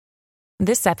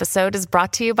This episode is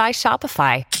brought to you by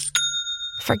Shopify.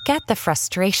 Forget the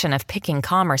frustration of picking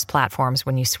commerce platforms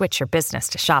when you switch your business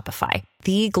to Shopify,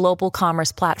 the global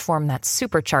commerce platform that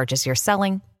supercharges your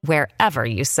selling wherever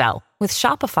you sell. With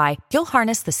Shopify, you'll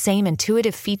harness the same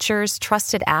intuitive features,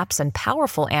 trusted apps, and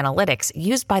powerful analytics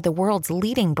used by the world's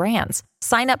leading brands.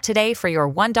 Sign up today for your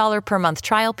 $1 per month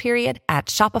trial period at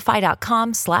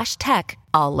shopify.com/tech,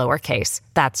 all lowercase.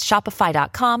 That's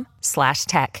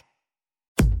shopify.com/tech.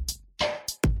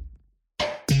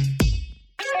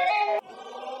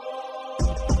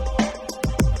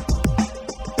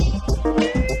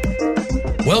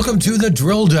 Welcome to the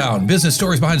Drill Down, business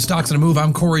stories behind stocks in a move.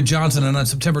 I'm Corey Johnson, and on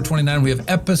September 29, we have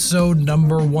episode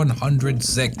number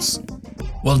 106.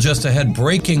 Well, just ahead,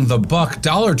 breaking the buck,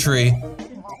 Dollar Tree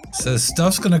says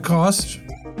stuff's going to cost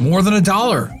more than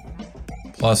 $1.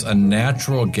 Plus, a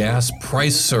natural gas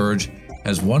price surge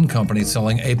has one company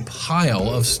selling a pile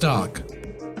of stock.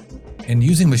 And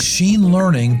using machine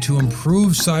learning to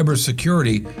improve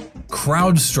cybersecurity,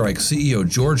 Crowdstrike CEO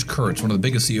George Kurtz, one of the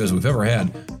biggest CEOs we've ever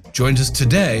had, joins us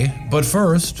today, but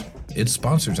first, it's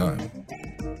sponsor time.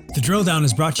 The Drill Down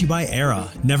is brought to you by Era.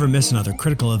 Never miss another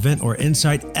critical event or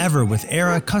insight ever with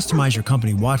Era. Customize your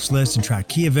company watch list and track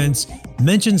key events,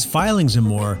 mentions, filings, and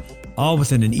more, all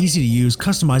within an easy-to-use,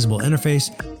 customizable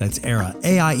interface. That's Era,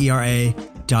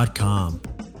 AIERA.com.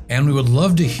 And we would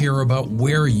love to hear about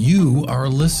where you are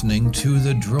listening to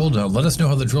the Drill Down. Let us know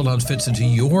how the Drill Down fits into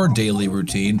your daily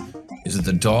routine. Is it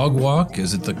the dog walk?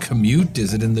 Is it the commute?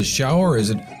 Is it in the shower? Is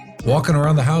it walking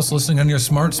around the house listening on your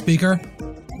smart speaker?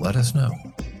 Let us know.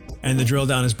 And the Drill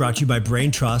Down is brought to you by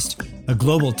Brain Trust, a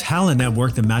global talent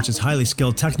network that matches highly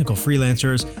skilled technical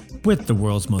freelancers with the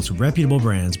world's most reputable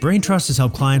brands. Brain Trust has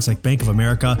helped clients like Bank of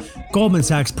America, Goldman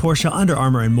Sachs, Porsche, Under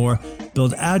Armour, and more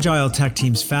build agile tech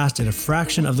teams fast at a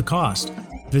fraction of the cost.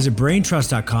 Visit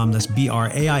braintrust.com, that's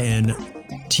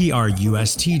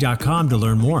BRAINTRUST.com to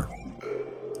learn more.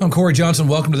 I'm Corey Johnson.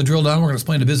 Welcome to the Drill Down. We're going to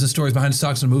explain the business stories behind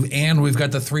stocks and move, and we've got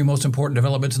the three most important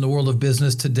developments in the world of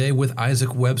business today with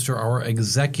Isaac Webster, our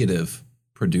executive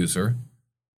producer.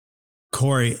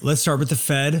 Corey, let's start with the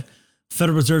Fed.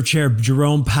 Federal Reserve Chair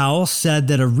Jerome Powell said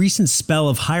that a recent spell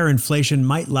of higher inflation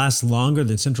might last longer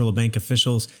than central bank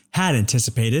officials had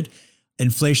anticipated.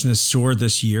 Inflation has soared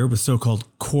this year with so-called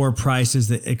core prices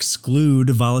that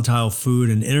exclude volatile food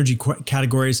and energy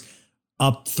categories,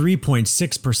 up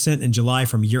 3.6% in July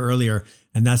from a year earlier,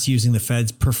 and that's using the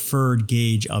Fed's preferred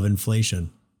gauge of inflation.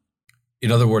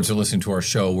 In other words, they're listening to our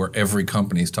show where every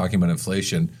company is talking about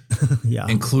inflation, yeah,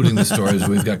 including the stories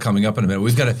we've got coming up in a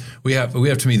minute. We have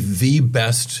to be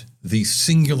the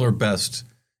singular best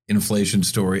inflation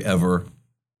story ever.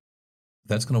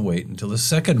 That's going to wait until the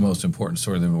second most important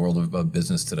story in the world of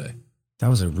business today. That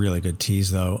was a really good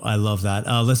tease, though. I love that.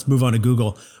 Let's move on to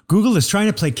Google. Google is trying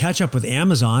to play catch up with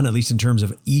Amazon, at least in terms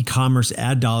of e-commerce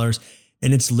ad dollars.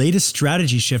 In its latest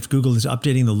strategy shift, Google is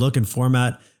updating the look and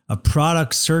format of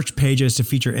product search pages to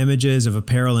feature images of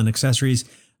apparel and accessories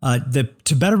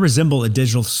to better resemble a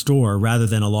digital store rather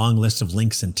than a long list of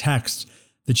links and text.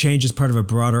 The change is part of a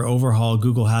broader overhaul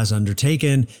Google has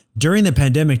undertaken during the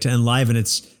pandemic to enliven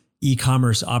its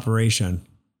e-commerce operation.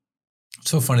 It's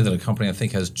so funny that a company I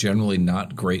think has generally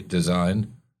not great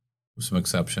design, with some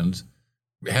exceptions,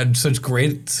 had such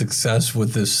great success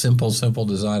with this simple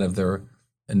design of their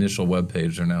initial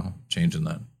webpage. They're now changing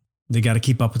that. They got to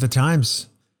keep up with the times.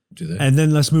 Do they? And then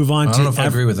let's move on to... I don't know if I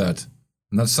agree with that.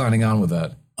 I'm not signing on with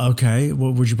that. Okay.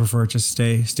 What would you prefer? Just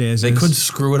stay as is? They could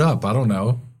screw it up. I don't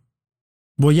know.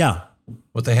 Well, yeah.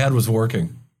 What they had was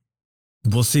working.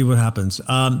 We'll see what happens.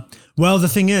 Well, the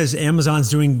thing is, Amazon's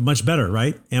doing much better,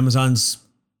 right? Amazon's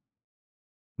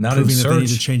not proving in search. That they need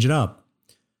to change it up.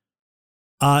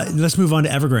 Let's move on to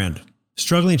Evergrande.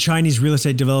 Struggling Chinese real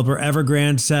estate developer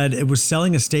Evergrande said it was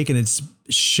selling a stake in its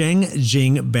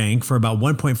Shengjing Bank for about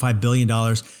 $1.5 billion.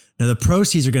 Now, the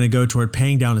proceeds are going to go toward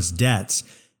paying down its debts.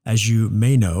 As you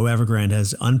may know, Evergrande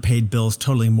has unpaid bills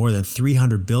totaling more than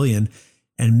 $300 billion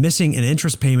and missing an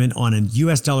interest payment on a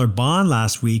US dollar bond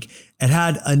last week. It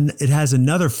has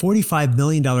another $45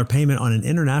 million payment on an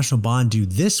international bond due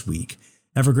this week.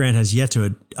 Evergrande has yet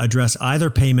to address either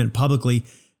payment publicly,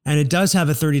 and it does have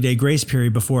a 30-day grace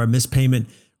period before a missed payment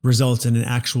results in an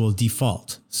actual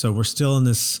default. So we're still in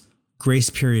this grace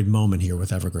period moment here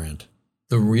with Evergrande.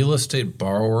 The real estate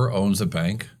borrower owns a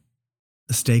bank?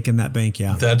 A stake in that bank,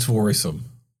 yeah. That's worrisome.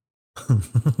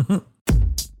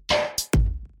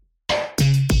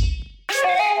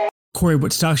 Corey,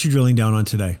 what stocks are you drilling down on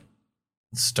today?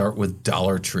 Let's start with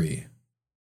Dollar Tree.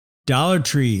 Dollar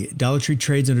Tree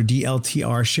trades under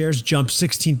DLTR. Shares jumped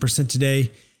 16% today,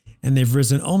 and they've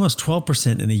risen almost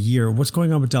 12% in a year. What's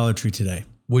going on with Dollar Tree today?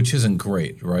 which isn't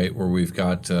great, right? Where we've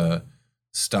got the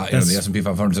S&P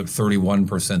 500 is up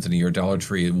 31% in a year. Dollar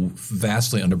Tree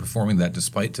vastly underperforming that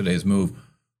despite today's move.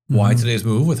 Why today's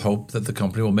move? With hope that the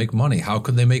company will make money. How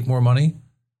could they make more money?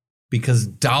 Because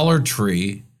Dollar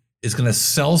Tree is going to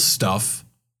sell stuff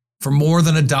for more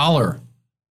than $1.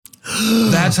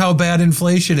 That's how bad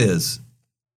inflation is.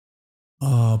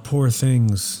 Oh, poor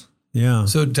things. Yeah.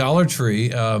 So Dollar Tree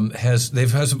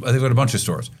they've got a bunch of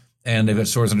stores, and they've got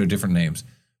stores under different names,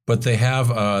 but they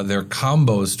have their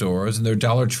combo stores and their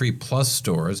Dollar Tree Plus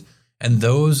stores, and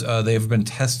those they've been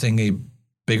testing a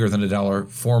bigger than $1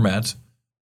 format.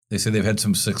 They say they've had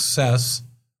some success,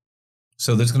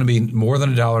 so there's going to be more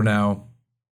than $1 now.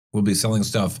 We'll be selling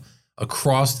stuff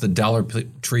across the Dollar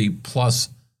Tree Plus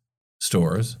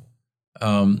stores.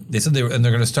 They said they're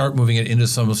going to start moving it into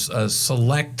some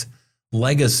select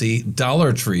legacy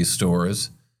Dollar Tree stores.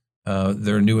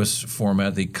 Their newest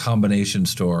format, the combination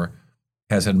store,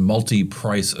 has had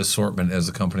multi-price assortment, as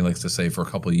the company likes to say, for a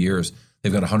couple of years.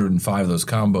 They've got 105 of those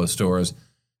combo stores.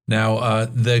 Now,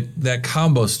 that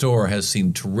combo store has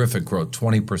seen terrific growth,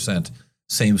 20%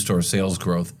 same-store sales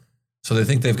growth. So they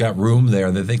think they've got room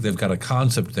there. They think they've got a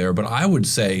concept there. But I would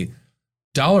say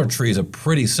Dollar Tree is a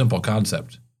pretty simple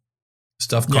concept.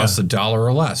 Stuff costs $1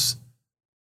 or less.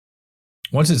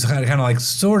 Once it's kind of like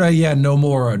no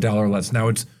more $1 or less. Now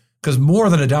it's because more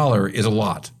than $1 is a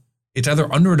lot. It's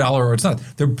either under $1 or it's not.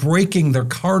 They're breaking their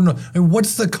cardinal. I mean,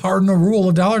 what's the cardinal rule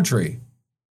of Dollar Tree?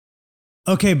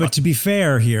 Okay, but to be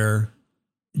fair here,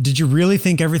 did you really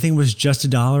think everything was just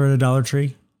 $1 at a Dollar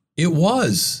Tree? It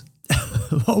was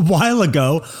a while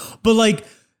ago, but like,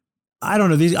 I don't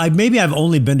know. Maybe I've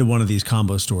only been to one of these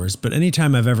combo stores, but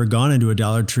anytime I've ever gone into a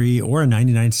Dollar Tree or a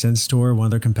 99-cent store, one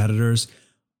of their competitors,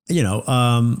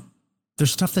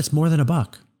 there's stuff that's more than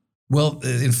 $1. Well,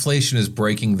 inflation is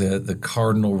breaking the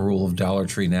cardinal rule of Dollar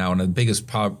Tree now. And the biggest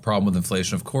problem with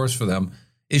inflation, of course, for them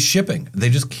is shipping. They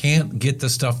just can't get the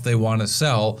stuff they want to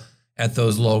sell at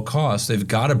those low costs. They've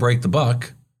got to break the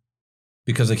buck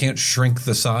because they can't shrink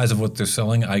the size of what they're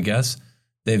selling, I guess.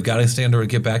 They've got to stand or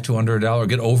get back to under $1,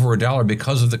 get over $1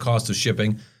 because of the cost of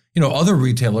shipping. Other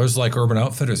retailers like Urban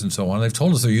Outfitters and so on, they've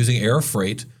told us they're using air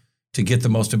freight to get the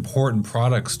most important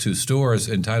products to stores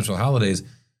in times for holidays.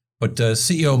 But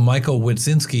CEO Michael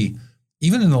Witzinski,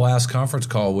 even in the last conference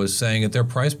call, was saying at their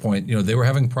price point, they were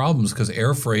having problems because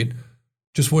air freight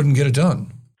just wouldn't get it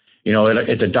done.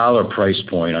 At the $1 price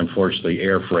point, unfortunately,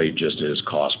 air freight just is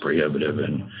cost prohibitive,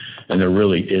 and there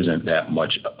really isn't that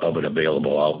much of it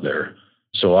available out there.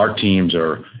 So our teams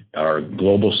are our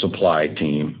global supply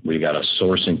team. We got a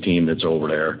sourcing team that's over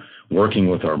there working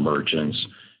with our merchants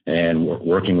and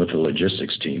working with the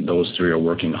logistics team. Those three are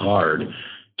working hard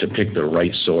to pick the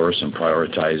right source and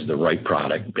prioritize the right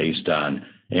product based on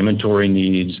inventory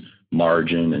needs,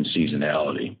 margin, and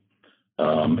seasonality.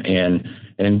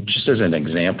 And just as an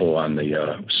example on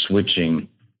the switching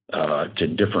to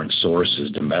different sources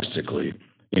domestically,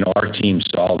 our team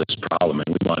saw this problem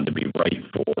and we wanted to be right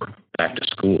for back to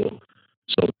school.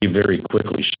 So we very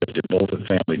quickly shifted both at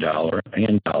Family Dollar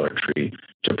and Dollar Tree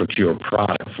to procure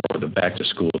product for the back to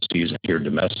school season here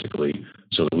domestically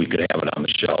so that we could have it on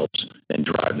the shelves and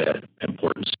drive that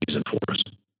important season for us.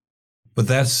 But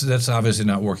that's obviously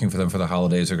not working for them for the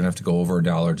holidays. They're going to have to go over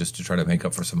 $1 just to try to make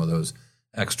up for some of those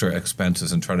extra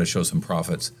expenses and try to show some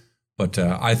profits. But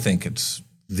I think it's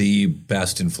the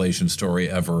best inflation story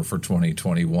ever for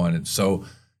 2021. It's so,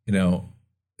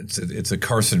 it's a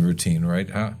Carson routine, right?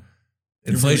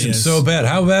 Inflation's really so bad.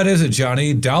 How bad is it,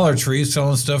 Johnny? Dollar Tree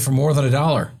selling stuff for more than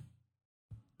 $1.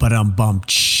 But bump.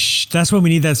 That's when we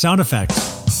need that sound effect.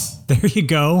 There you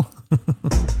go.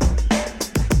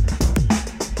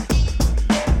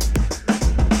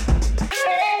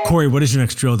 Corey, what is your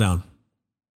next drill down?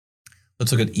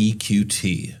 Let's look at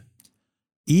EQT.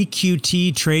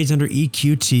 EQT trades under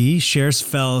EQT. Shares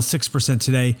fell 6%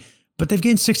 today, but they've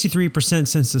gained 63%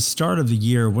 since the start of the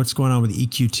year. What's going on with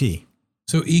EQT?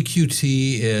 So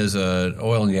EQT is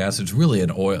oil and gas. It's really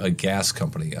a gas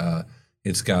company.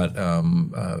 It's got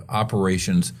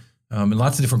operations in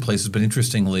lots of different places. But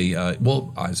interestingly,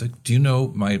 Isaac, do you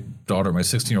know my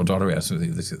 16-year-old daughter asked me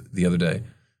this the other day,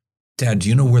 Dad, do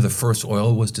you know where the first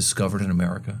oil was discovered in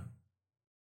America?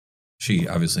 She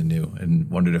obviously knew and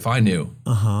wondered if I knew.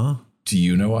 Uh-huh. Do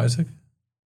you know, Isaac?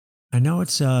 I know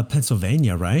it's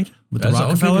Pennsylvania, right? With the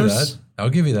Rockefellers?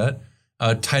 I'll give you that.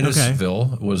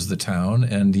 Titusville was the town,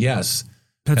 and yes,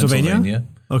 Pennsylvania.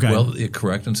 Okay. Well,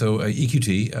 correct. And so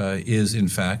EQT is, in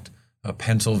fact, a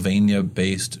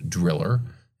Pennsylvania-based driller,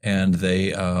 and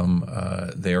they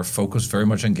are focused very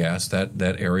much on gas.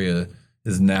 That area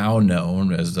is now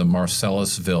known as the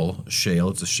Marcellusville Shale.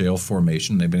 It's a shale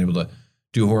formation. They've been able to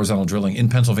do horizontal drilling in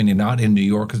Pennsylvania, not in New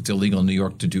York, because it's illegal in New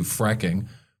York to do fracking,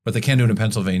 but they can do it in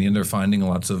Pennsylvania, and they're finding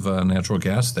lots of natural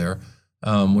gas there,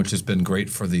 which has been great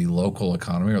for the local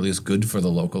economy, or at least good for the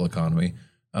local economy,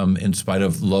 in spite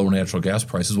of low natural gas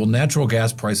prices. Well, natural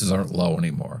gas prices aren't low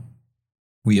anymore.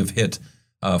 We have hit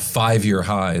 5-year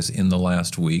highs in the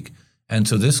last week. And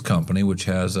so this company, which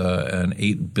has an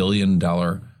 $8 billion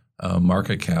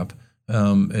market cap,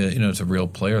 it's a real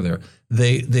player there.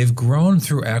 They've grown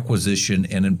through acquisition,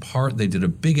 and in part they did a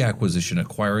big acquisition,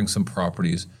 acquiring some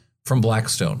properties from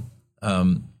Blackstone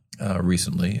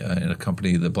recently in a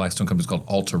company. The Blackstone company is called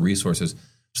Alta Resources.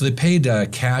 So they paid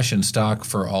cash and stock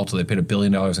for Alta. They paid $1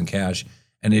 billion in cash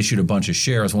and issued a bunch of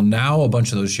shares. Well, now a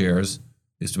bunch of those shares,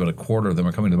 at least about a quarter of them,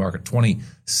 are coming to the market.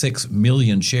 26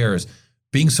 million shares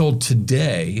being sold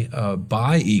today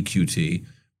by EQT,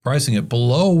 pricing it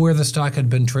below where the stock had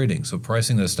been trading. So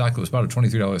pricing the stock, it was about a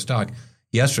 $23 stock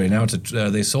yesterday. Now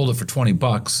they sold it for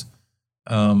 $20.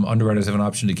 Underwriters have an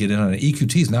option to get in on it.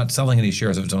 EQT is not selling any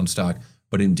shares of its own stock,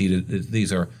 but indeed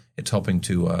it's helping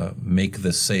to make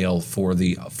the sale for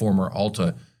the former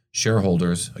Alta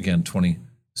shareholders. Again,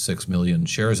 26 million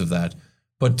shares of that.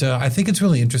 But I think it's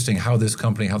really interesting how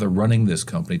they're running this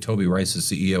company. Toby Rice, the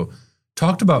CEO,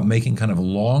 talked about making kind of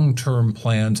long-term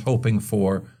plans, hoping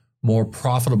for more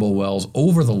profitable wells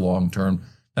over the long term,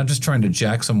 not just trying to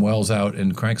jack some wells out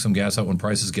and crank some gas out when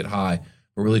prices get high,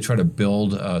 but really try to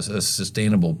build a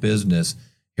sustainable business.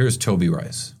 Here's Toby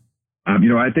Rice. I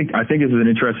think this is an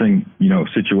interesting,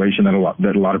 situation that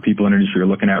a lot of people in the industry are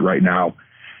looking at right now.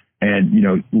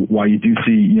 And, while you do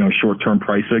see, short-term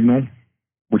price signal,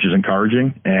 which is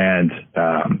encouraging, and,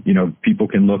 people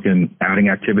can look in adding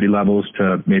activity levels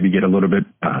to maybe get a little bit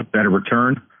better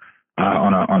return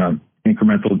on a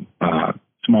incremental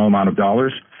small amount of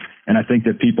dollars. And I think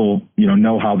that people,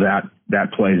 know how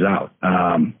that plays out,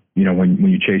 when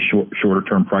you chase shorter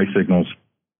term price signals.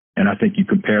 And I think you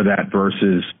compare that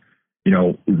versus,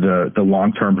 the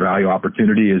long-term value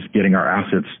opportunity is getting our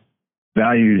assets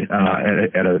valued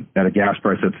at a gas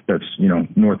price that's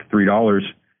north of $3.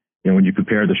 When you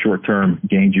compare the short-term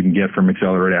gains you can get from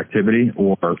accelerated activity,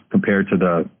 or compared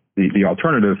to the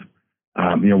alternative,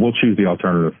 we'll choose the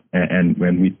alternative. And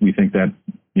we think that,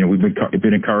 we've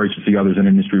been encouraged to see others in the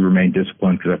industry remain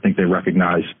disciplined, because I think they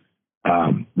recognize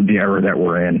the era that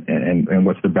we're in, and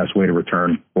what's the best way to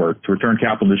return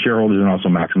capital to shareholders and also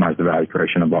maximize the value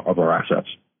creation of our assets.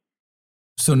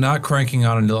 So not cranking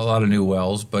out a lot of new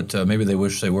wells, but maybe they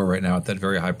wish they were right now at that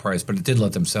very high price, but it did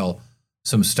let them sell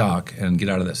some stock and get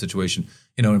out of that situation.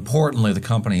 Importantly, the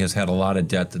company has had a lot of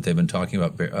debt that they've been talking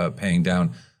about paying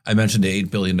down. I mentioned the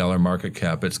 $8 billion market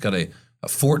cap. It's got a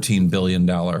 $14 billion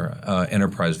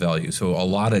enterprise value. So a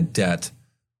lot of debt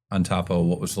on top of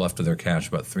what was left of their cash,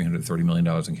 about $330 million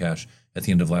in cash at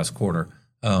the end of last quarter.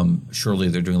 Surely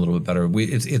they're doing a little bit better.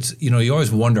 You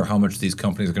always wonder how much these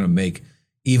companies are going to make,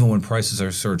 even when prices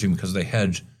are surging, because they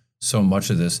hedge so much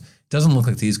of this. It doesn't look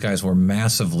like these guys were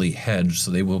massively hedged,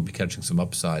 so they will be catching some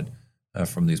upside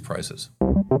from these prices.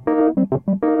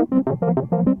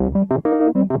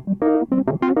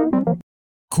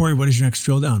 Corey, what is your next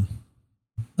drill down?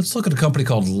 Let's look at a company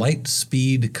called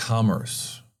Lightspeed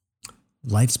Commerce.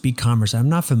 Lightspeed Commerce. I'm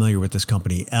not familiar with this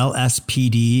company.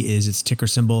 LSPD is its ticker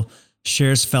symbol.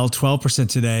 Shares fell 12%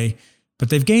 today, but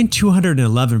they've gained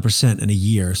 211% in a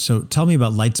year. So tell me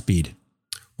about Lightspeed.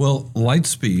 Well,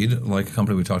 Lightspeed, like a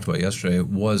company we talked about yesterday,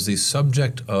 was the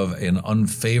subject of an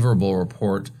unfavorable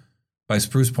report by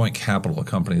Spruce Point Capital, a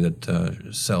company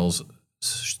that sells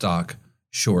stock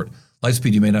short.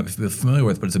 Lightspeed you may not be familiar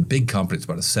with, but it's a big company. It's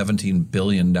about a $17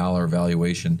 billion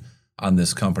valuation on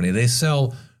this company. They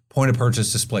sell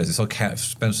point-of-purchase displays. They sell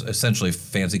essentially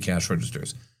fancy cash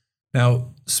registers. Now,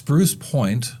 Spruce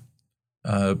Point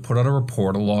put out a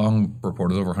report, a long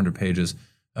report, it was over 100 pages.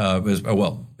 It was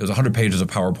 100 pages of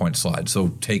PowerPoint slides, so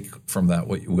take from that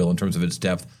what you will in terms of its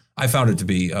depth. I found it to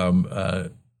be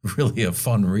really a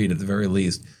fun read at the very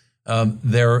least.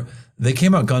 They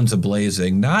came out guns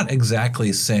a-blazing, not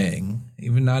saying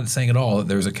at all that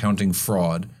there's accounting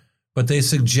fraud, but they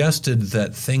suggested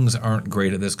that things aren't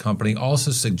great at this company,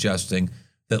 also suggesting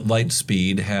that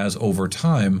Lightspeed has over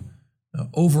time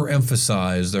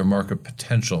overemphasized their market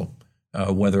potential,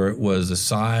 whether it was the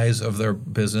size of their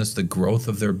business, the growth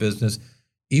of their business,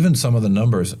 even some of the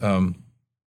numbers,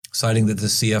 citing that the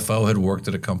CFO had worked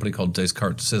at a company called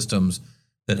Descartes Systems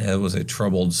that was a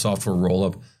troubled software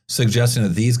roll-up, suggesting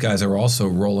that these guys are also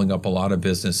rolling up a lot of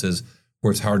businesses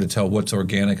where it's hard to tell what's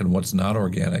organic and what's not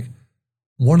organic.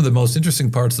 One of the most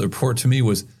interesting parts of the report to me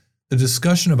was the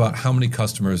discussion about how many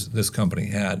customers this company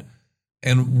had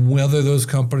and whether those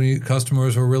company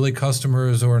customers were really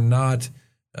customers or not.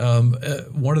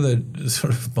 One of the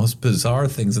sort of most bizarre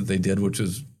things that they did, which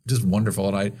was just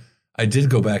wonderful, and I did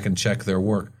go back and check their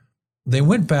work. They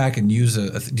went back and used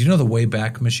do you know the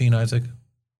Wayback Machine, Isaac?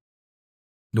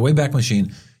 The Wayback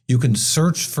Machine, you can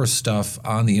search for stuff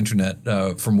on the internet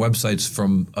from websites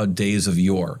from days of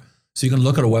yore. So you can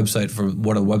look at a website for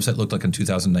what a website looked like in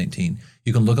 2019.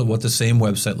 You can look at what the same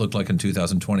website looked like in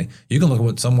 2020. You can look at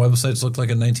what some websites looked like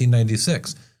in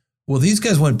 1996. Well, these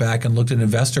guys went back and looked at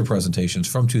investor presentations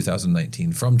from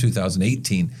 2019, from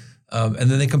 2018, and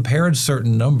then they compared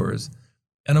certain numbers.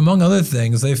 And among other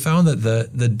things, they found that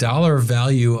the dollar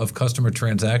value of customer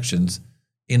transactions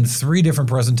in 3 different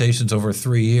presentations over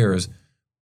 3 years,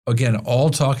 again, all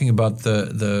talking about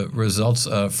the results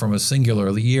from a singular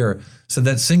year. So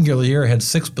that singular year had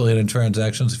 6 billion in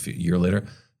transactions a year later.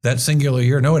 That singular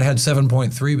year, no, it had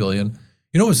 7.3 billion.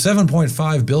 You know, it was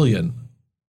 7.5 billion.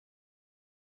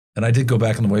 And I did go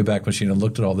back on the Wayback Machine and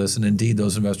looked at all this, and indeed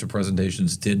those investor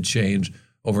presentations did change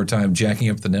over time, jacking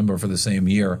up the number for the same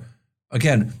year.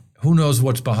 Again, who knows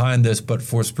what's behind this, but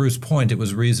for Spruce Point, it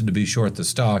was reason to be short the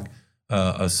stock,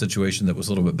 a situation that was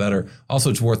a little bit better. Also,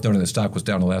 it's worth noting the stock was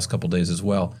down the last couple of days as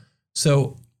well.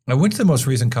 So I went to the most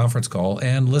recent conference call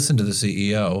and listened to the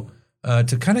CEO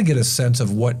to kind of get a sense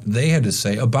of what they had to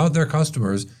say about their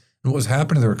customers and what was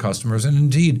happening to their customers. And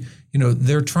indeed, you know,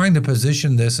 they're trying to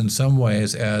position this in some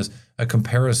ways as a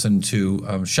comparison to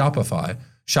Shopify.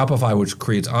 Shopify, which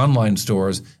creates online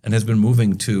stores and has been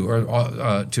moving to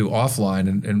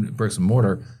offline and bricks and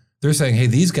mortar. They're saying, hey,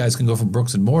 these guys can go from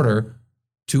bricks and mortar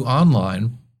to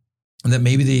online, and that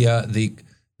maybe the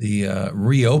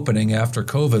reopening after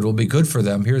COVID will be good for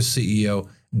them. Here's CEO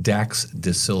Dax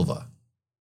De Silva.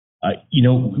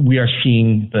 We are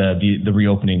seeing the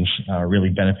reopenings really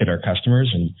benefit our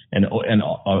customers and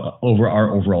over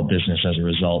our overall business as a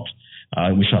result.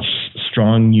 We saw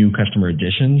strong new customer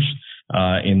additions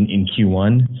in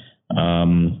Q1,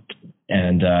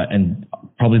 and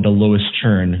probably the lowest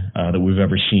churn that we've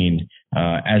ever seen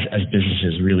as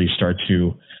businesses really start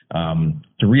to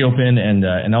reopen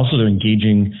and also they're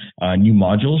engaging new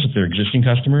modules with their existing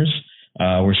customers.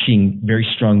 We're seeing very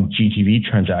strong GTV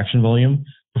transaction volume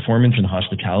performance in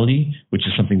hospitality, which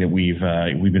is something that we've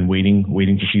been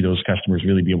waiting to see those customers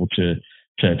really be able to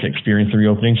experience the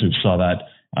reopening. So we saw that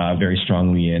very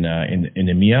strongly in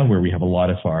EMEA, where we have a lot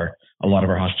of our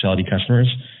hospitality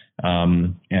customers,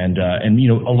 and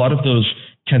a lot of those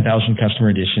 10,000 customer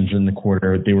additions in the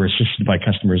quarter, they were assisted by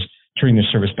customers turning their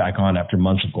service back on after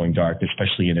months of going dark,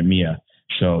 especially in EMEA.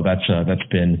 So that's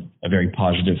been a very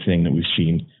positive thing that we've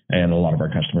seen in a lot of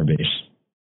our customer base.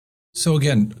 So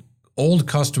again, old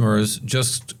customers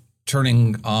just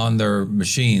turning on their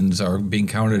machines are being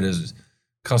counted as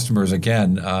customers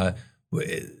again.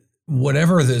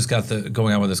 Whatever has got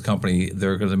going on with this company,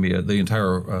 they're going to be the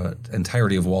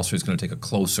entirety of Wall Street is going to take a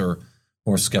closer,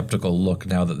 more skeptical look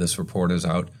now that this report is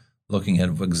out, looking at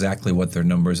exactly what their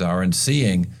numbers are and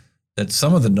seeing that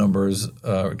some of the numbers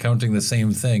counting the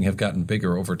same thing have gotten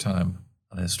bigger over time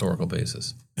on a historical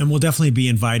basis. And we'll definitely be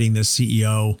inviting the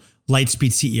CEO,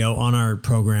 Lightspeed CEO, on our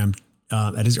program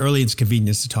at his earliest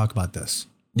convenience to talk about this.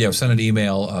 Yeah, I sent an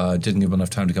email, didn't give him enough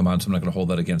time to come on, so I'm not going to hold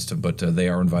that against him, but they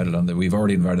are invited on. We've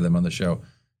already invited them on the show,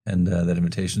 and that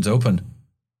invitation's open.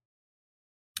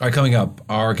 All right, coming up,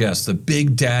 our guest, the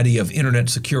big daddy of internet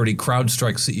security,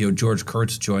 Crowdstrike CEO George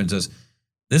Kurtz joins us.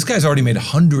 This guy's already made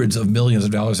hundreds of millions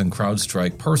of dollars in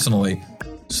Crowdstrike personally.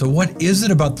 So what is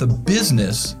it about the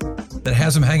business that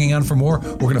has him hanging on for more?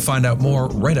 We're going to find out more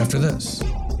right after this.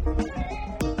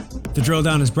 The Drill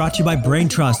Down is brought to you by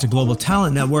BrainTrust, a global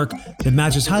talent network that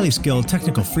matches highly skilled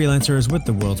technical freelancers with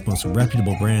the world's most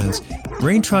reputable brands.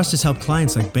 BrainTrust has helped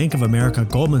clients like Bank of America,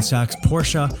 Goldman Sachs,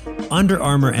 Porsche, Under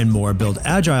Armour, and more build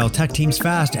agile tech teams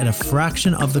fast at a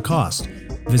fraction of the cost.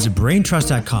 Visit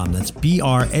braintrust.com, that's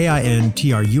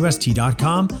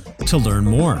BRAINTRUST.com, to learn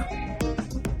more.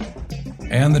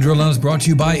 And the Drill Down is brought to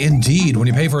you by Indeed. When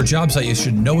you pay for a job site, you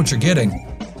should know what you're getting.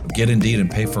 Get Indeed and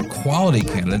pay for quality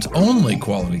candidates, only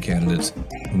quality candidates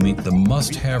who meet the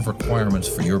must-have requirements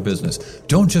for your business.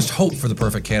 Don't just hope for the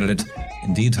perfect candidate.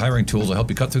 Indeed's hiring tools will help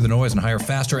you cut through the noise and hire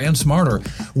faster and smarter.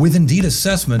 With Indeed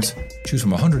Assessments, choose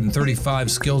from 135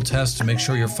 skill tests to make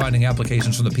sure you're finding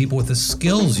applications from the people with the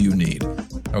skills you need.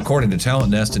 According to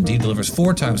Talent Nest, Indeed delivers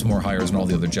 4 times more hires than all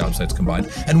the other job sites combined,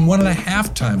 and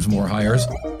 1.5 times more hires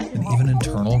than even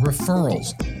internal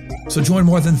referrals. So join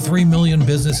more than 3 million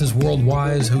businesses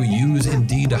worldwide who use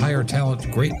Indeed to hire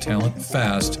talent, great talent,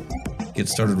 fast. Get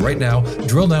started right now.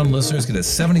 Drill Down listeners get a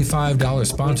 $75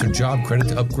 sponsored job credit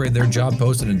to upgrade their job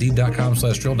post at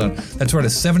Indeed.com/drilldown. That's right, a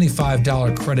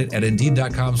 $75 credit at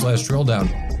Indeed.com/drilldown.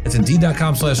 It's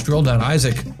Indeed.com/drilldown.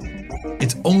 Isaac,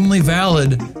 It's only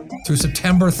valid through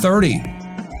September 30.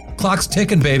 Clock's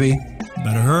ticking, baby.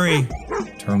 Better hurry.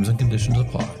 Terms and conditions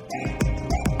apply.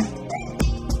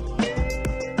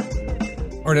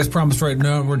 All right, as promised right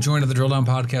now, we're joined at the Drill Down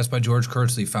Podcast by George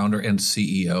Kurtz, the founder and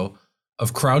CEO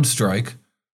of Crowdstrike,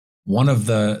 one of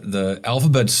the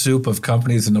alphabet soup of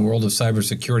companies in the world of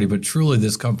cybersecurity, but truly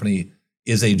this company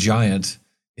is a giant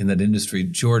in that industry.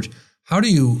 George, how do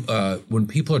you, when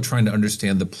people are trying to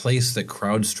understand the place that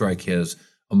Crowdstrike is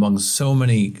among so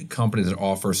many companies that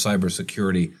offer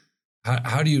cybersecurity,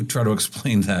 how do you try to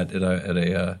explain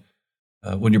that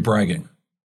when you're bragging?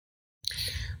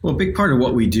 Well, a big part of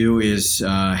what we do is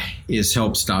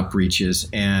help stop breaches.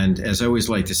 And as I always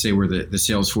like to say, we're the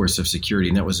sales force of security.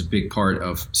 And that was a big part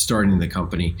of starting the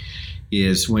company,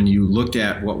 is when you looked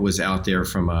at what was out there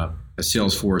from a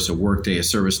Salesforce, a Workday, a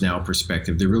ServiceNow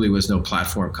perspective, there really was no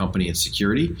platform company in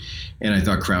security. And I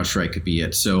thought Crowdstrike could be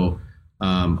it. So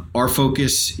our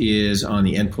focus is on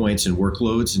the endpoints and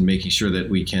workloads and making sure that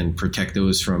we can protect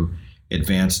those from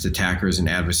advanced attackers and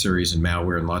adversaries and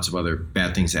malware and lots of other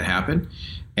bad things that happen,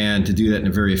 and to do that in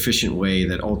a very efficient way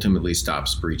that ultimately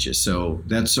stops breaches. So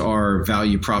that's our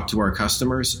value prop to our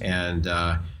customers, and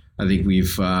I think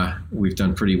we've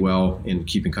done pretty well in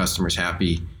keeping customers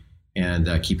happy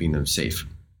and keeping them safe.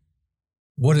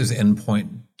 What is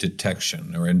endpoint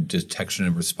detection or detection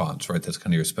and response, right? That's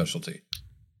kind of your specialty.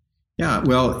 Yeah,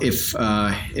 well,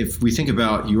 if we think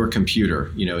about your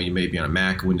computer, you may be on a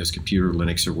Mac, Windows computer,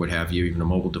 Linux, or what have you, even a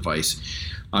mobile device.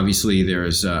 Obviously,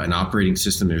 there's an operating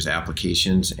system, there's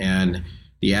applications, and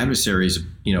the adversaries,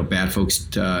 bad folks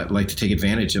like to take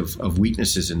advantage of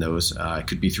weaknesses in those. It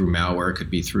could be through malware, it could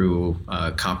be through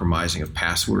compromising of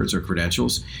passwords or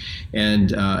credentials.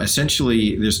 And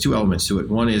essentially, there's two elements to it.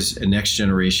 One is a next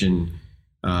generation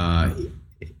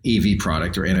AV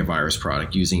product or antivirus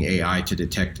product using AI to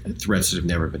detect threats that have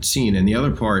never been seen. And the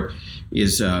other part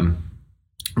is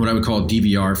what I would call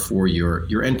DVR for your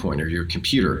endpoint or your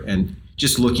computer. And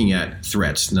just looking at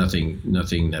threats,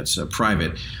 nothing that's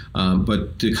private.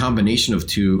 But the combination of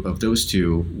those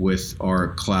two with our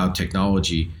cloud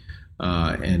technology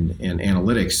and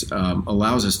analytics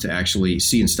allows us to actually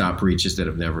see and stop breaches that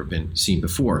have never been seen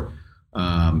before.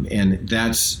 And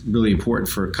that's really important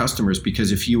for customers,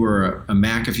 because if you were a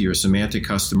Mac, if you're a Symantec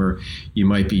customer, you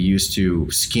might be used to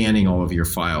scanning all of your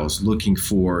files, looking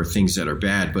for things that are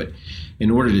bad. But in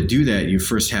order to do that, you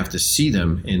first have to see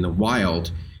them in the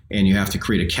wild, and you have to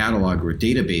create a catalog or a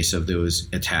database of those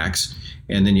attacks,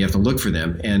 and then you have to look for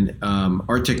them. And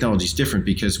our technology is different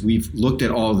because we've looked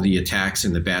at all of the attacks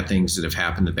and the bad things that have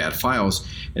happened, the bad files,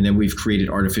 and then we've created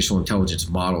artificial intelligence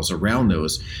models around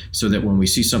those so that when we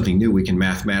see something new, we can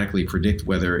mathematically predict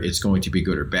whether it's going to be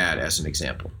good or bad, as an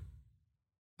example.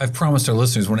 I've promised our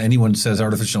listeners, when anyone says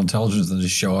artificial intelligence in this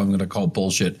show, I'm going to call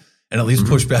bullshit and at least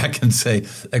push back and say,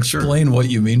 explain what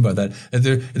you mean by that. And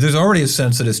there's already a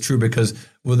sense that it's true, because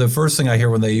the first thing I hear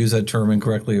when they use that term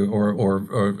incorrectly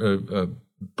or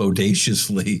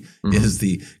bodaciously is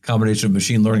the combination of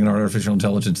machine learning and artificial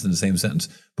intelligence in the same sentence.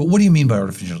 But what do you mean by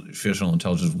artificial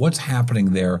intelligence? What's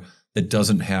happening there that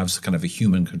doesn't have kind of a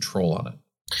human control on it?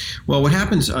 Well, what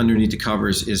happens underneath the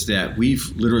covers is that we've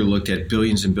literally looked at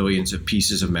billions and billions of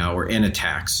pieces of malware and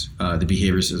attacks, the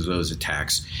behaviors of those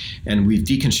attacks, and we've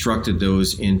deconstructed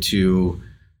those into,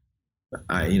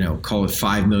 call it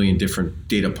 5 million different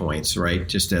data points, right?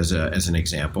 Just as an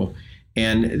example.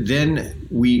 And then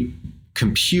we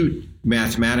compute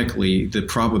mathematically the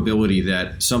probability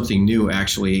that something new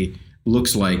actually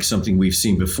looks like something we've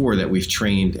seen before that we've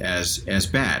trained as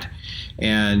bad.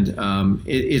 And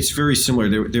it's very similar.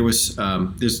 There's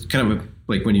kind of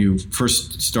like when you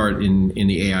first start in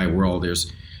the AI world,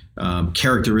 there's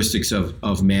characteristics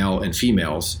of male and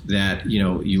females that,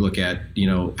 you look at,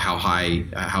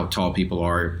 how tall people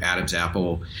are, Adam's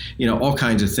apple, all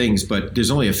kinds of things. But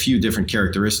there's only a few different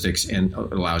characteristics, and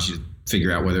it allows you to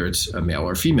figure out whether it's a male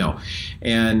or female.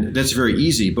 And that's very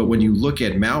easy. But when you look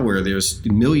at malware, there's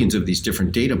millions of these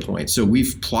different data points. So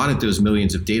we've plotted those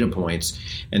millions of data points,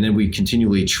 and then we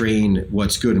continually train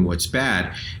what's good and what's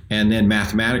bad. And then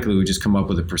mathematically, we just come up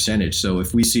with a percentage. So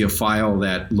if we see a file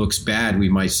that looks bad, we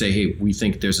might say, hey, we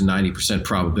think there's a 90%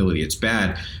 probability it's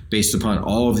bad based upon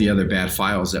all of the other bad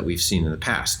files that we've seen in the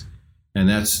past. And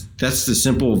that's the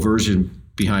simple version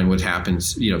behind what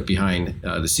happens, behind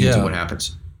the scenes of what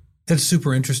happens. That's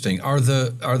super interesting. Are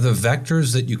the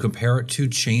vectors that you compare it to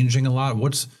changing a lot?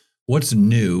 What's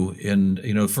new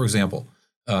in, for example,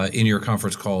 in your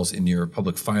conference calls, in your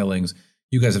public filings,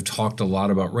 you guys have talked a lot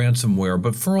about ransomware,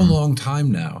 but for a long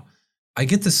time now. I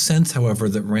get the sense, however,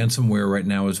 that ransomware right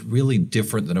now is really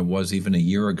different than it was even a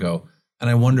year ago. And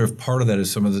I wonder if part of that is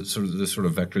some of the sort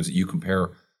of vectors that you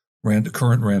compare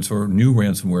current ransomware, new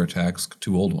ransomware attacks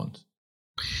to old ones.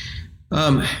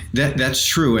 That's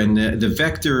true, and the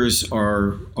vectors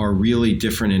are really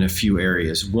different in a few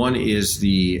areas. One is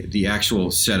the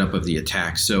actual setup of the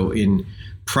attack. So in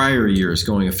prior years,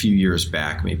 going a few years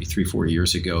back, maybe 3-4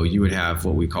 years ago, you would have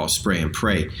what we call spray and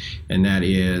pray, and that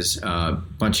is a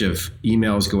bunch of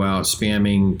emails go out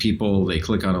spamming people. They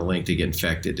click on a link, they get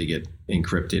infected, they get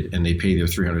encrypted, and they pay their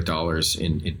 $300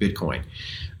 in Bitcoin.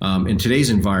 In today's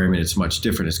environment, it's much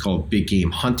different. It's called big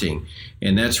game hunting,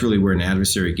 and that's really where an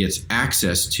adversary gets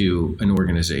access to an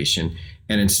organization.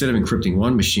 And instead of encrypting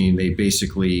one machine, they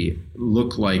basically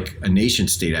look like a nation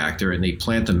state actor, and they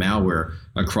plant the malware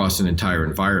across an entire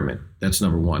environment. That's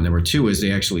number one. Number two is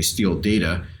they actually steal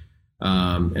data,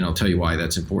 and I'll tell you why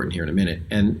that's important here in a minute.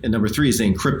 And number three is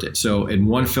they encrypt it. So in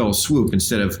one fell swoop,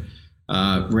 instead of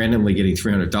randomly getting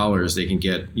 $300, they can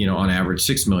get, on average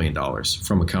 $6 million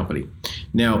from a company.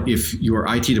 Now, if your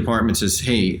IT department says,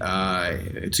 hey,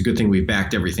 it's a good thing we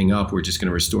backed everything up, we're just going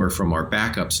to restore from our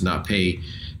backups and not pay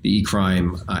the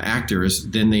e-crime actors,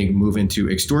 then they move into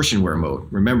extortionware mode.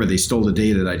 Remember, they stole the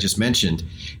data that I just mentioned.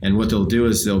 And what they'll do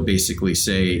is they'll basically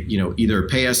say, either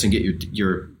pay us and get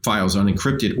your files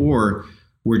unencrypted, or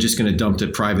we're just going to dump the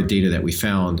private data that we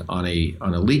found on a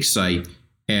leak site.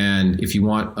 And if you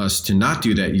want us to not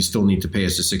do that, you still need to pay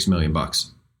us the $6 million.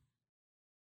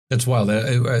 That's wild.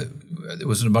 It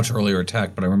was a much earlier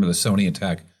attack, but I remember the Sony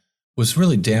attack was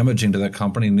really damaging to that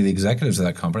company and the executives of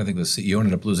that company. I think the CEO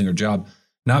ended up losing her job,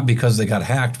 not because they got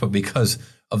hacked, but because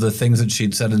of the things that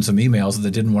she'd said in some emails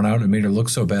that didn't want out and made her look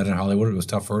so bad in Hollywood. It was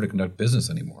tough for her to conduct business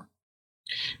anymore.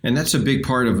 And that's a big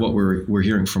part of what we're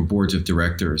hearing from boards of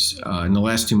directors. In the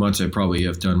last 2 months, I probably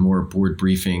have done more board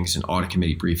briefings and audit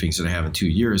committee briefings than I have in 2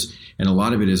 years. And a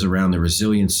lot of it is around the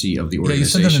resiliency of the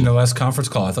organization. Yeah, you said that in the last conference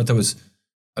call. I thought that was,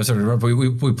 I sort of remember,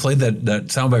 we played that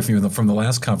soundbite from you from the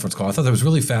last conference call. I thought that was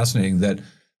really fascinating that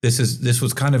this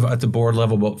was kind of at the board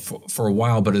level but for a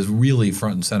while, but is really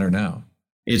front and center now.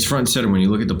 It's front and center. When you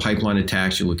look at the pipeline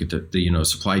attacks, you look at the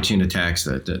supply chain attacks,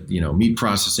 the meat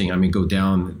processing. I mean, go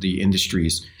down the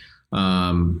industries,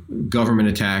 government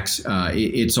attacks.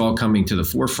 It's all coming to the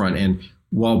forefront. And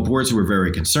while boards were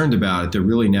very concerned about it, they're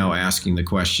really now asking the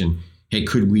question: hey,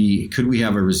 could we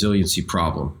have a resiliency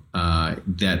problem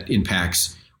that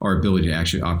impacts our ability to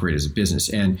actually operate as a business?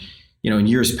 And in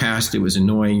years past, it was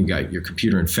annoying. You got your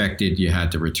computer infected. You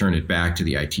had to return it back to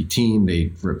the IT team.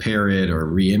 They'd repair it or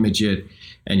re-image it,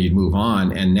 and you'd move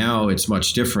on. And now it's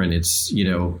much different. It's,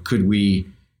 could we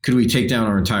take down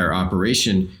our entire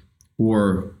operation?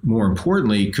 Or more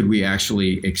importantly, could we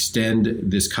actually extend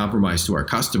this compromise to our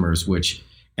customers, which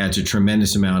adds a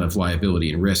tremendous amount of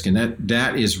liability and risk? And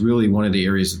that is really one of the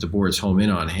areas that the boards home in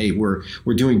on. Hey, we're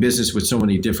doing business with so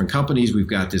many different companies. We've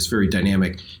got this very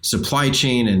dynamic supply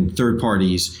chain and third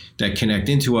parties that connect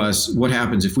into us. What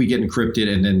happens if we get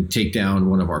encrypted and then take down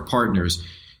one of our partners?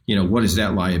 What does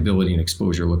that liability and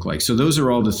exposure look like? So those are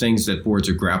all the things that boards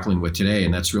are grappling with today.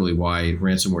 And that's really why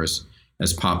ransomware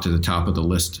has popped to the top of the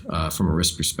list from a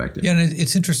risk perspective. Yeah, and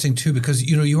it's interesting too, because,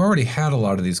 you already had a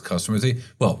lot of these customers.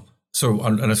 So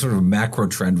on a sort of macro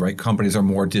trend, right? Companies are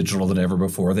more digital than ever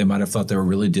before. They might have thought they were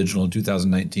really digital in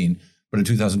 2019, but in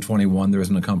 2021, there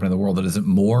isn't a company in the world that isn't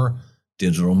more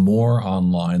digital, more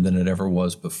online than it ever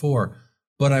was before.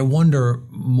 But I wonder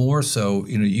more so,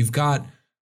 you've got,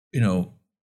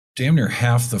 damn near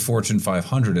half the Fortune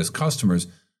 500 as customers.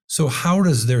 So how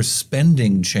does their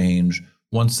spending change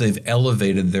once they've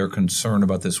elevated their concern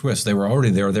about this risk? They were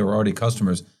already there. They were already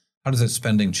customers. How does that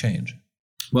spending change?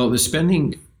 Well, the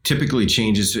spending typically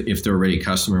changes if they're already a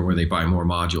customer where they buy more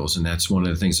modules. And that's one of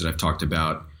the things that I've talked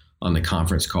about on the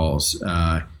conference calls.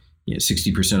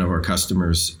 60% of our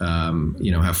customers,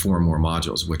 have 4 or more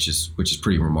modules, which is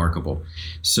pretty remarkable.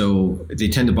 So they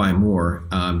tend to buy more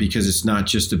because it's not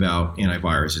just about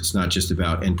antivirus. It's not just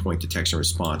about endpoint detection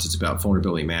response. It's about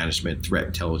vulnerability management, threat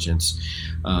intelligence,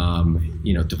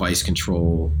 device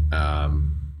control,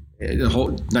 the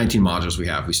whole 19 modules we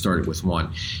have. We started with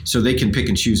 1. So they can pick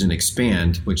and choose and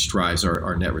expand, which drives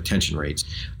our net retention rates.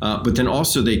 But then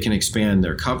also they can expand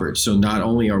their coverage. So not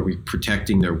only are we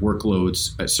protecting their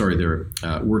workloads, their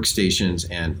workstations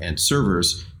and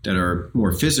servers that are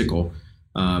more physical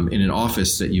in an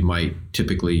office that you might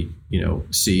typically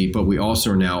see, but we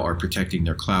also now are protecting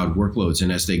their cloud workloads.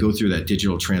 And as they go through that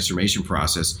digital transformation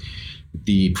process,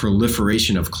 the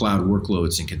proliferation of cloud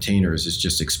workloads and containers is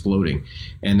just exploding.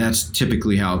 And that's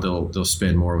typically how they'll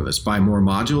spend more with us, buy more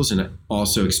modules, and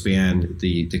also expand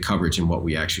the coverage and what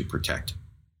we actually protect.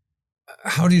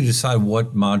 How do you decide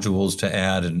what modules to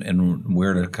add and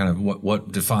where to kind of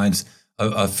what defines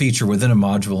a feature within a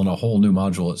module and a whole new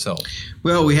module itself?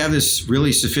 Well, we have this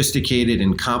really sophisticated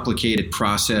and complicated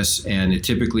process, and it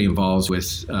typically involves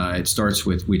it starts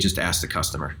with, we just ask the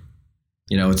customer.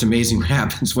 It's amazing what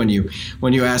happens when you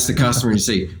ask the customer and you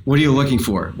say, what are you looking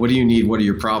for? What do you need? What are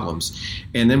your problems?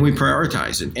 And then we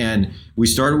prioritize it. And we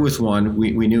started with one.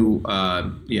 We knew,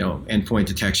 endpoint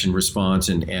detection, response,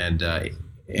 and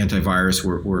antivirus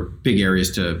were big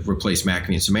areas to replace McAfee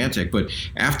and Symantec. But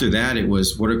after that, it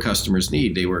was, what do customers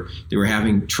need? They were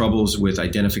having troubles with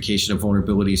identification of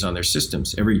vulnerabilities on their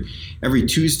systems. Every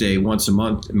Tuesday, once a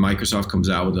month, Microsoft comes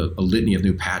out with a litany of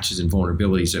new patches and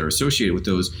vulnerabilities that are associated with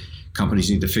those.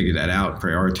 Companies need to figure that out,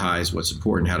 prioritize what's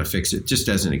important, how to fix it, just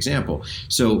as an example.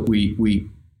 So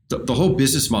the whole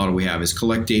business model we have is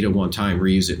collect data one time,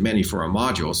 reuse it many for our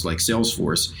modules like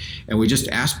Salesforce. And we just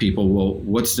ask people, well,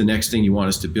 what's the next thing you want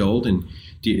us to build? And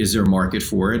is there a market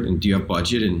for it? And do you have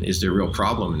budget? And is there a real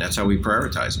problem? And that's how we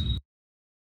prioritize it.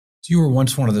 So you were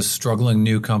once one of the struggling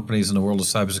new companies in the world of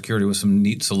cybersecurity with some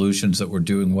neat solutions that were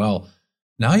doing well.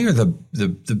 Now you're the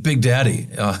big daddy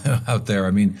out there.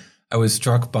 I mean, I was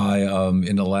struck by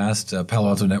in the last Palo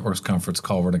Alto Networks conference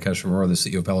call, where Nikesh Arora, the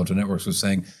CEO of Palo Alto Networks, was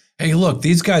saying, hey, look,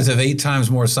 these guys have 8 times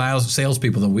more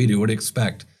salespeople than we do. What do you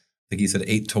expect? I think he said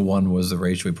 8 to 1 was the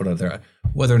ratio we put out there.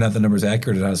 Whether or not the number is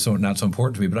accurate is not so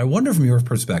important to me. But I wonder, from your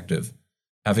perspective,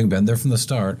 having been there from the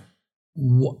start,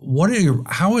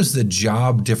 how is the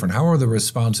job different? How are the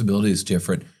responsibilities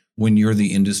different when you're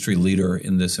the industry leader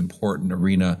in this important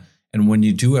arena, and when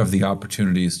you do have the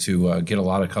opportunities to get a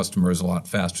lot of customers a lot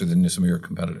faster than some of your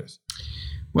competitors?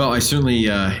 Well, I certainly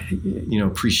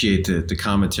appreciate the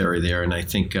commentary there, and I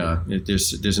think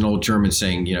there's an old German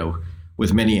saying,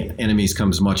 with many enemies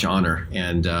comes much honor,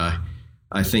 and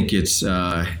I think it's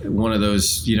one of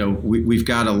those. We've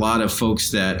got a lot of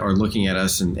folks that are looking at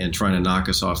us and trying to knock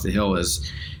us off the hill as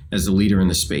the leader in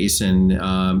the space. And,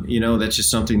 that's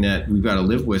just something that we've got to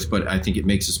live with. But I think it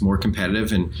makes us more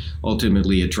competitive, and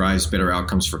ultimately it drives better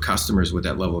outcomes for customers with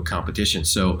that level of competition.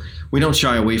 So we don't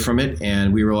shy away from it.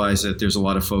 And we realize that there's a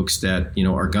lot of folks that,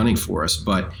 are gunning for us.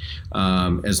 But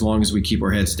as long as we keep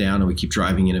our heads down and we keep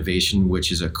driving innovation,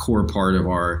 which is a core part of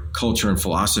our culture and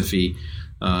philosophy,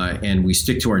 and we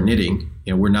stick to our knitting.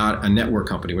 We're not a network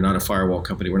company. We're not a firewall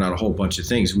company. We're not a whole bunch of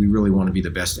things. We really want to be the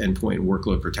best endpoint and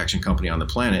workload protection company on the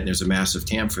planet. And there's a massive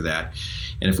TAM for that.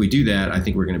 And if we do that, I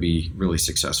think we're going to be really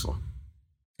successful.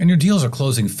 And your deals are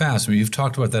closing fast. I mean, you've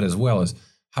talked about that as well, as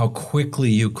how quickly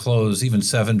you close even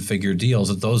 7-figure deals,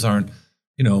 that those aren't,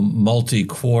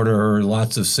 multi-quarter,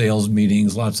 lots of sales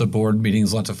meetings, lots of board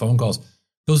meetings, lots of phone calls.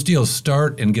 Those deals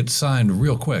start and get signed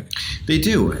real quick. They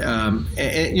do.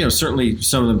 And certainly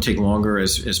some of them take longer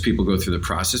as people go through the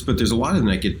process, but there's a lot of them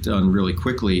that get done really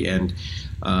quickly. And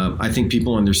I think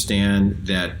people understand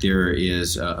that there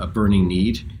is a burning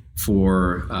need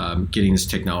for getting this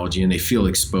technology, and they feel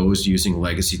exposed using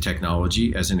legacy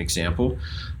technology as an example.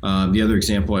 The other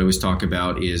example I always talk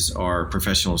about is our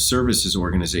professional services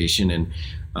organization, and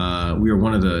we are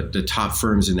one of the top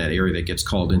firms in that area that gets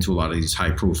called into a lot of these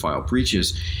high-profile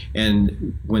breaches.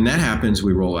 And when that happens,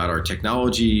 we roll out our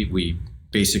technology. We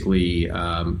basically,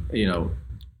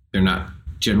 they're not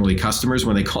generally customers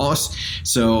when they call us.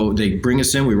 So they bring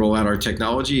us in, we roll out our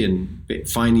technology and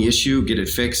find the issue, get it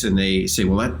fixed, and they say,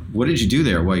 well, what did you do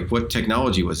there? Like, what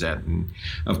technology was that? And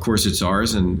of course it's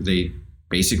ours, and they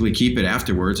basically keep it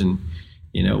afterwards, and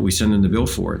we send them the bill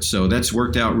for it. So that's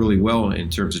worked out really well in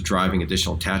terms of driving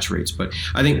additional attach rates. But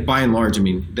I think by and large,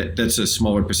 that's a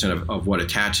smaller percent of what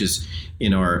attaches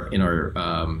in our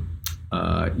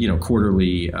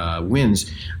quarterly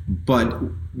wins. But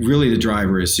really the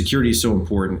driver is security is so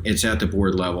important. It's at the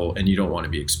board level, and you don't want to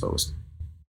be exposed.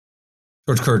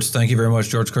 George Kurtz, thank you very much.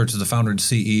 George Kurtz is the founder and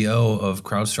CEO of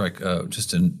Crowdstrike,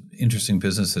 just an interesting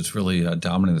business that's really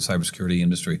dominating the cybersecurity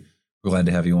industry. We're glad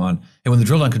to have you on. And when the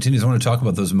drill down continues, I want to talk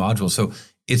about those modules. So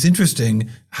it's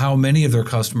interesting how many of their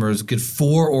customers get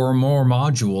 4 or more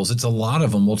modules. It's a lot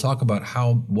of them. We'll talk about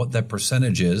what that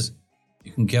percentage is.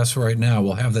 You can guess right now.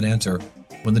 We'll have that answer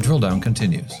when the drill down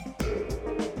continues.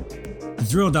 The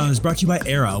Drill Down is brought to you by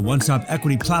Era, a one-stop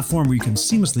equity platform where you can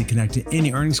seamlessly connect to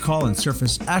any earnings call and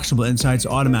surface actionable insights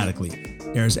automatically.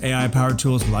 Era's AI-powered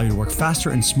tools allow you to work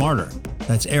faster and smarter.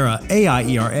 That's Era,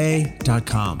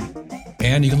 AIERA.com.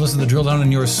 And you can listen to the Drill Down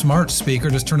on your smart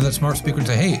speaker. Just turn to that smart speaker and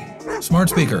say, hey, smart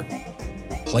speaker,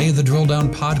 play the Drill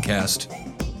Down podcast.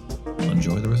 You'll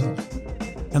enjoy the results.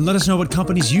 And let us know what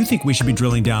companies you think we should be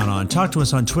drilling down on. Talk to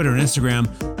us on Twitter and Instagram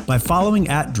by following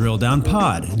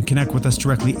 @DrillDownPod, and connect with us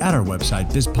directly at our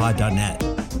website, bizpod.net.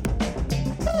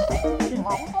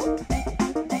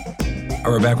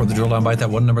 All right, we're back with the Drill Down Bite, that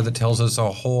one number that tells us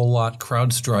a whole lot.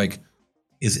 Crowdstrike,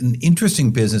 is an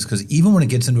interesting business because even when it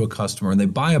gets into a customer and they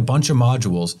buy a bunch of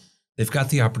modules, they've got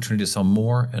the opportunity to sell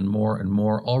more and more and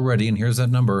more already. And here's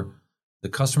that number. The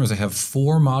customers that have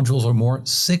 4 modules or more,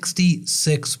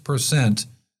 66%,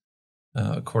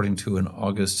 according to an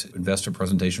August investor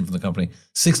presentation from the company,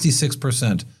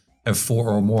 66% have 4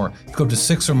 or more. If you go up to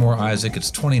 6 or more, Isaac, it's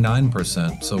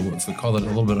 29%. So if we call it a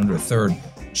little bit under a third,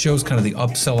 shows kind of the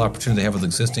upsell opportunity they have with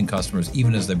existing customers,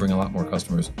 even as they bring a lot more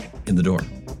customers in the door.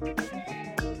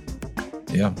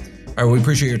 Yeah. All right, we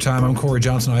appreciate your time. I'm Corey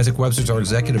Johnson. Isaac Webster's our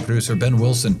executive producer. Ben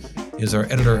Wilson is our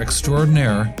editor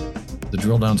extraordinaire. The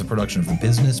Drill Down's a production of the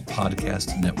Business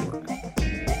Podcast Network.